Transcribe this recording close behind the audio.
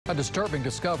A disturbing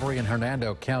discovery in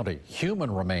Hernando County. Human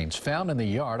remains found in the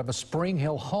yard of a Spring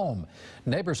Hill home.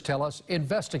 Neighbors tell us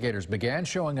investigators began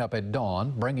showing up at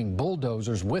dawn, bringing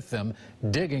bulldozers with them,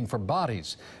 digging for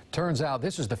bodies. Turns out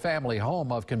this is the family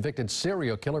home of convicted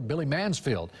serial killer Billy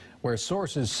Mansfield, where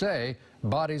sources say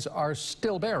bodies are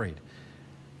still buried.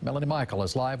 Melanie Michael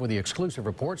is live with the exclusive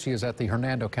report. She is at the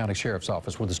Hernando County Sheriff's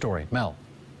Office with the story. Mel.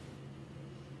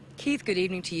 Keith, good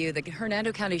evening to you. The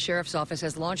Hernando County Sheriff's Office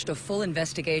has launched a full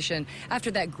investigation after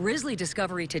that grisly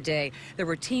discovery today. There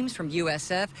were teams from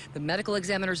USF, the medical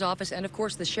examiner's office, and of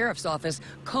course the sheriff's office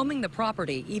combing the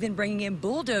property, even bringing in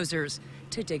bulldozers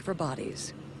to dig for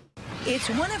bodies. It's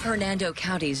one of Hernando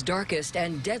County's darkest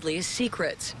and deadliest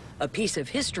secrets, a piece of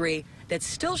history that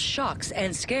still shocks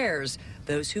and scares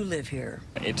those who live here.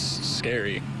 It's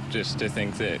scary just to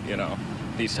think that,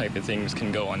 these type of things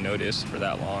can go unnoticed for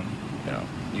that long.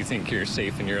 You think you're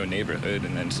safe in your own neighborhood,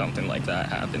 and then something like that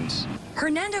happens.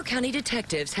 Hernando County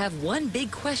detectives have one big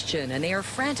question, and they are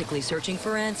frantically searching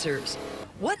for answers.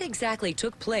 What exactly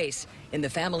took place in the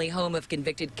family home of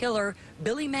convicted killer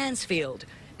Billy Mansfield,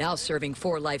 now serving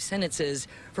 4 life sentences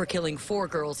for killing 4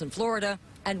 girls in Florida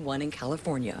and 1 in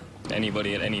California?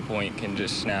 Anybody at any point can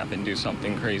just snap and do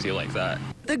something crazy like that.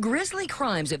 The grisly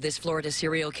crimes of this Florida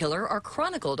serial killer are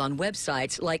chronicled on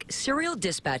websites like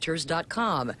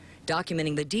serialdispatchers.com,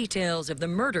 documenting the details of the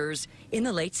murders in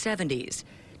the late 70s.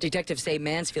 Detectives say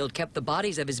Mansfield kept the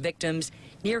bodies of his victims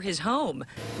near his home,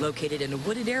 located in a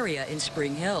wooded area in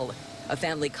Spring Hill, a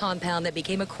family compound that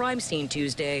became a crime scene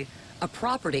Tuesday, a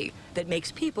property that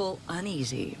makes people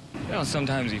uneasy.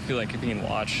 Sometimes you feel like you're being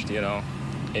watched,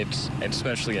 It's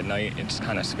especially at night, it's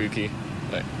kind of spooky,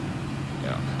 but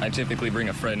I typically bring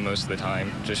a friend most of the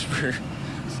time just for,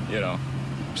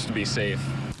 just to be safe.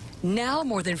 Now,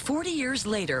 more than 40 years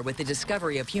later, with the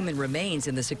discovery of human remains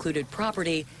in the secluded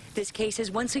property, this case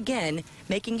is once again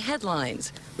making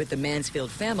headlines, with the Mansfield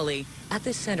family at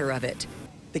the center of it.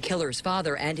 The killer's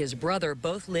father and his brother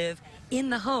both live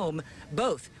in the home,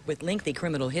 both with lengthy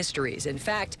criminal histories. In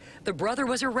fact, the brother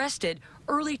was arrested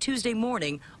early Tuesday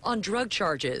morning on drug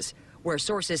charges, where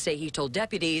sources say he told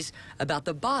deputies about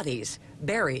the bodies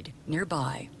buried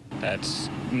nearby. That's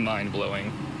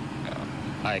mind-blowing.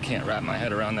 I can't wrap my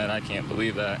head around that. I can't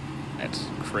believe that. That's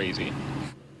crazy.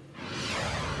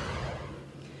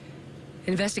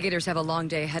 Investigators have a long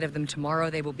day ahead of them tomorrow.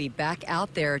 They will be back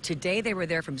out there. Today they were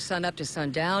there from sunup to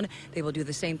sundown. They will do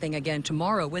the same thing again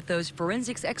tomorrow with those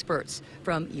forensics experts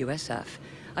from USF.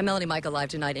 I'm Melanie Michael, live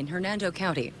tonight in Hernando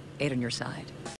County. 8 on your side.